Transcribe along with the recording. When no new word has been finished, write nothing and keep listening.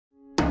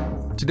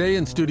Today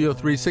in Studio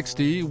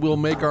 360, we'll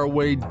make our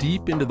way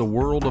deep into the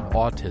world of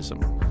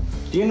autism.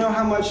 Do you know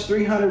how much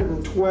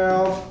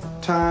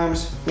 312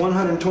 times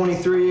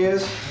 123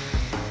 is?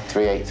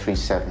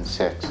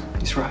 38376.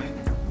 He's right.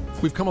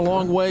 We've come a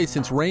long way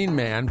since Rain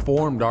Man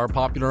formed our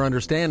popular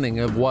understanding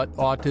of what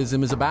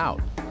autism is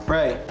about.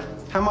 Ray,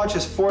 how much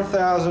is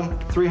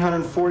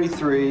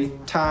 4,343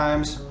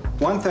 times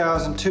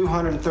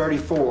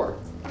 1,234?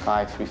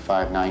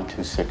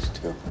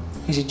 5359262.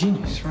 He's a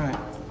genius, right?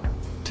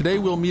 Today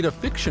we'll meet a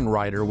fiction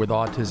writer with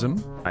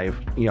autism. I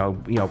have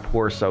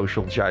poor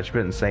social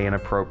judgment and say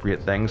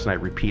inappropriate things, and I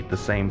repeat the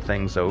same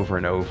things over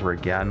and over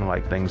again,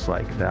 like things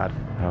like that.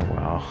 Oh,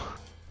 wow.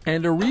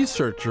 And a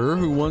researcher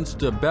who wants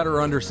to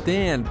better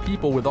understand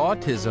people with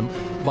autism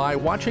by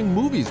watching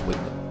movies with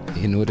them.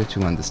 In order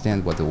to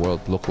understand what the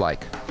world looked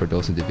like for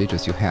those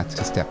individuals, you had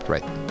to step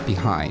right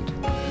behind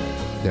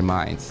their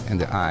minds and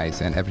their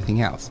eyes and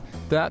everything else.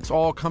 That's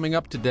all coming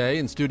up today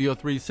in Studio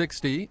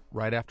 360,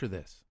 right after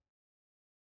this.